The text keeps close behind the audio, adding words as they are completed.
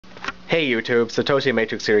Hey YouTube, Satoshi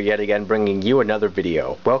Matrix here yet again, bringing you another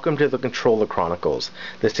video. Welcome to the Controller Chronicles,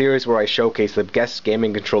 the series where I showcase the best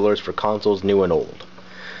gaming controllers for consoles new and old.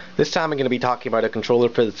 This time I'm going to be talking about a controller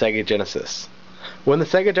for the Sega Genesis. When the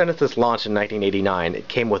Sega Genesis launched in 1989, it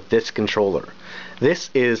came with this controller.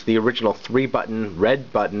 This is the original 3-button,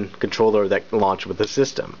 red button controller that launched with the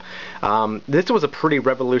system. This was a pretty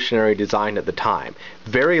revolutionary design at the time.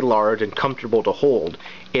 Very large and comfortable to hold.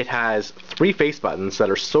 It has 3 face buttons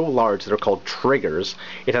that are so large that are called triggers.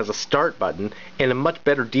 It has a start button and a much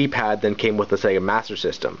better D-pad than came with the Sega Master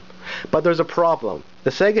System. But there's a problem.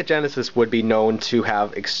 The Sega Genesis would be known to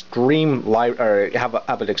have an extreme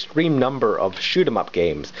number of shoot-'em-up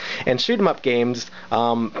games, and shoot-'em-up games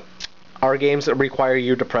are games that require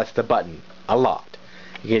you to press the button a lot.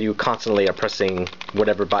 You constantly are pressing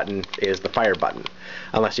whatever button is the fire button,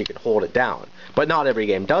 unless you can hold it down. But not every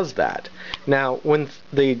game does that. Now, when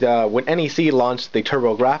NEC launched the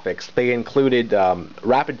TurboGrafx, they included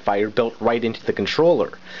rapid fire built right into the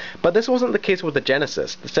controller. But this wasn't the case with the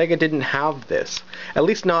Genesis. The Sega didn't have this, at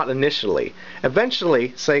least not initially. Eventually,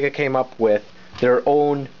 Sega came up with their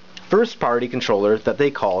own first-party controller that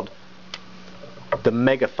they called the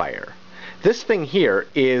Megafire. This thing here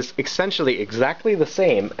is essentially exactly the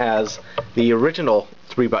same as the original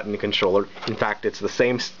 3-button controller. In fact, it's the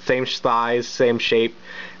same size, same shape,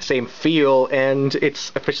 same feel, and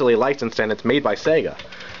it's officially licensed and it's made by Sega.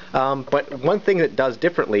 But one thing that does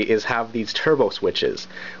differently is have these turbo switches,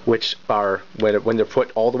 which are, when they're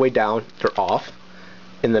put all the way down, they're off.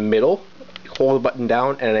 In the middle, hold the button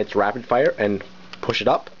down and it's rapid fire, and push it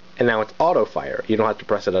up, and now it's auto fire. You don't have to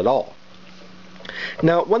press it at all.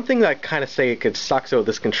 Now, one thing that I kind of say it sucks out of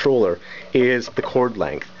this controller is the cord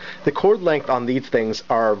length. The cord length on these things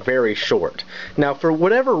are very short. Now, for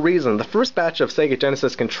whatever reason, the first batch of Sega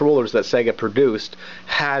Genesis controllers that Sega produced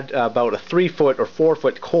had about a 3-foot or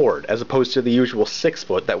 4-foot cord, as opposed to the usual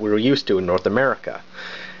 6-foot that we were used to in North America.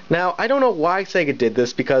 Now, I don't know why Sega did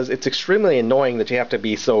this, because it's extremely annoying that you have to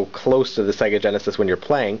be so close to the Sega Genesis when you're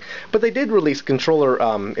playing, but they did release controller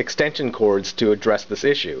extension cords to address this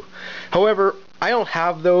issue. However, I don't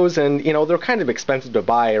have those, and they're kind of expensive to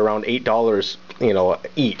buy, around $8,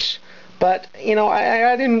 each. But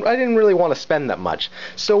I didn't really want to spend that much.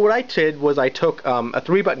 So what I did was I took a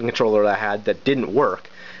 3-button controller that I had that didn't work,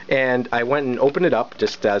 and I went and opened it up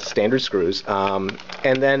just as standard screws, and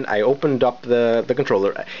then I opened up the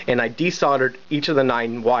controller and I desoldered each of the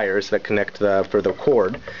 9 wires that connect for the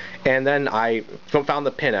cord, and then I found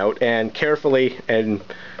the pin out, and carefully, and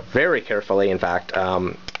very carefully in fact,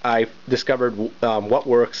 I discovered what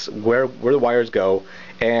works, where the wires go,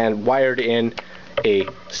 and wired in a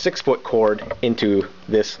 6-foot cord into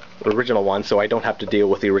this original one, so I don't have to deal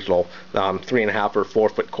with the original 3.5 or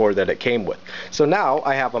 4-foot cord that it came with. So now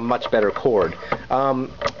I have a much better cord.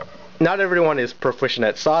 Not everyone is proficient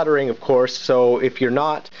at soldering, of course, so if you're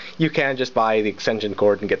not, you can just buy the extension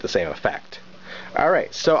cord and get the same effect.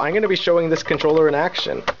 Alright, so I'm going to be showing this controller in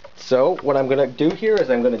action. So what I'm going to do here is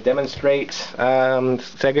I'm going to demonstrate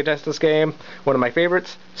Sega Genesis game, one of my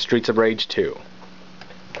favorites, Streets of Rage 2.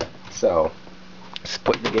 So let's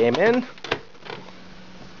put the game in.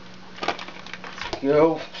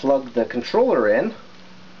 Go plug the controller in.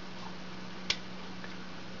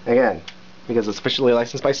 Again, because it's officially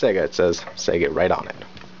licensed by Sega, it says Sega right on it.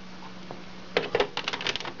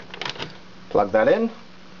 Plug that in.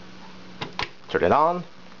 Turn it on.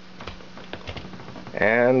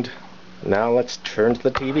 And now let's turn to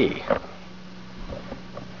the TV.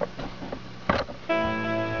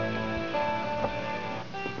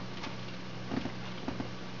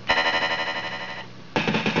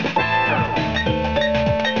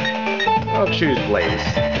 I'll choose Blaze.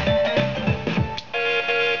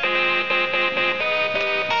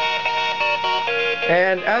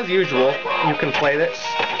 And as usual, you can play this.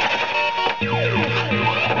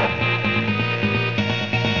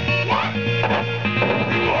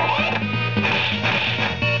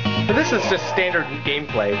 But this is just standard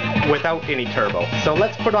gameplay without any turbo. So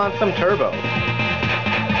let's put on some turbo.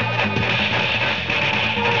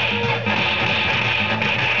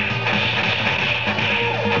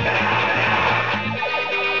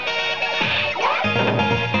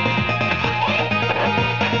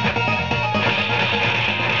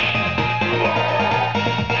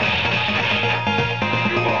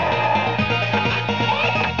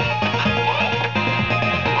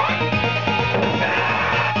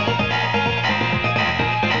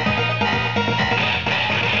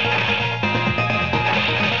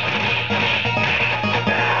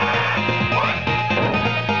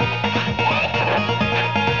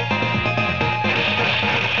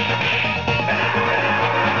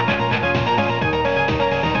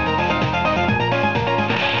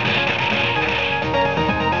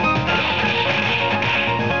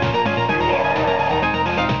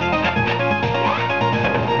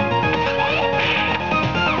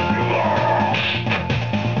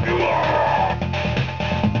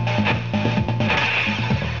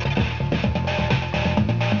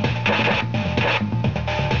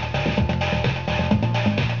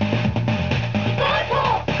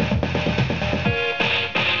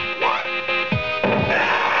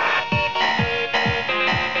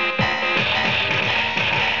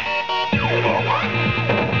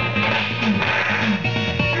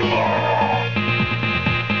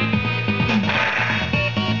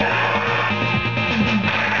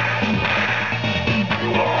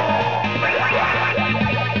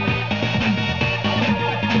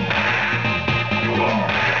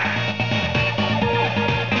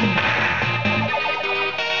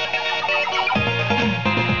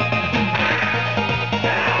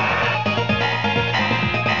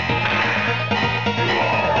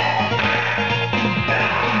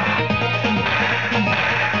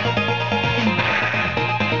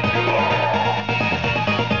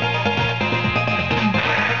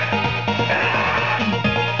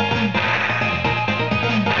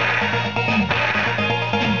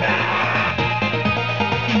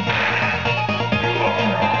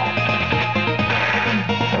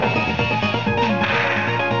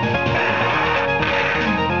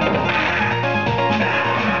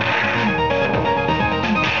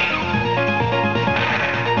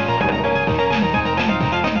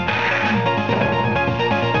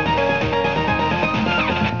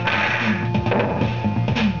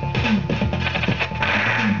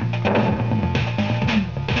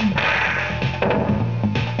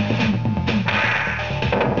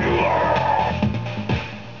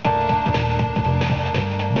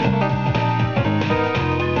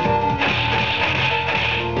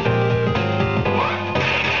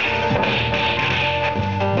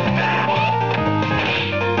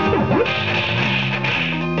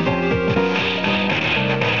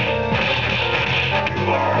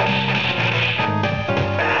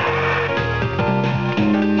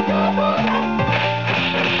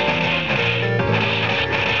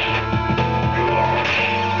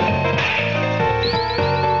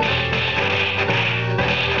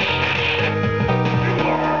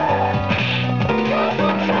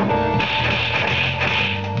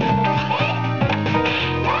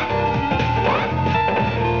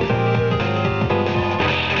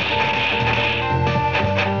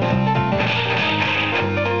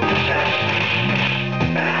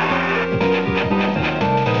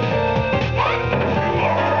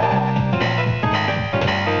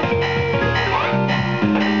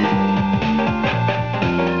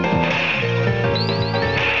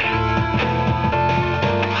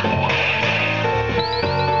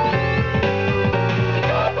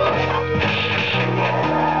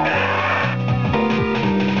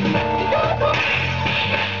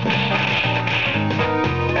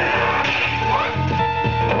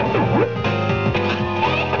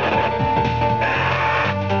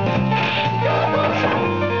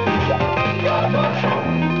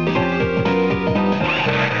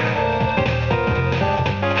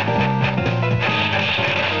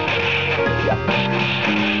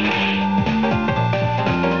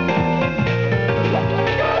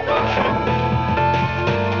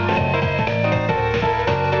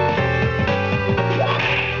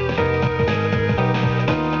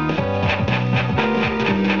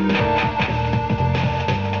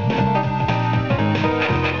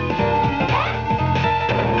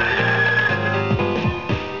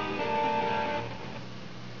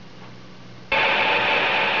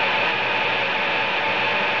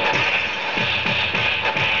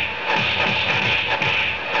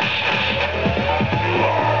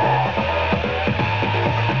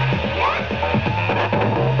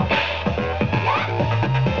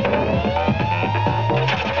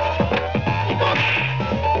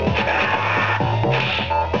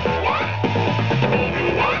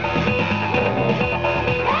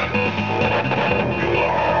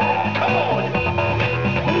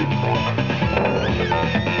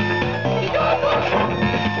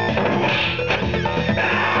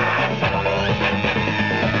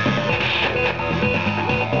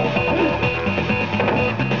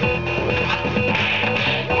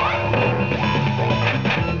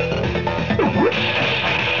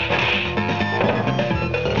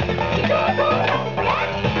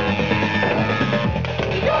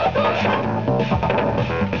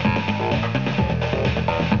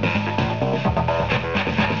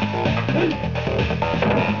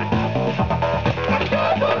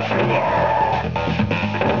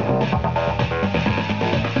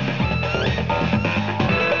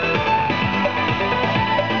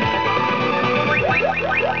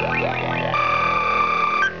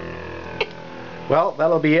 Well,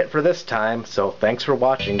 that'll be it for this time, so thanks for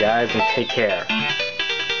watching, guys, and take care.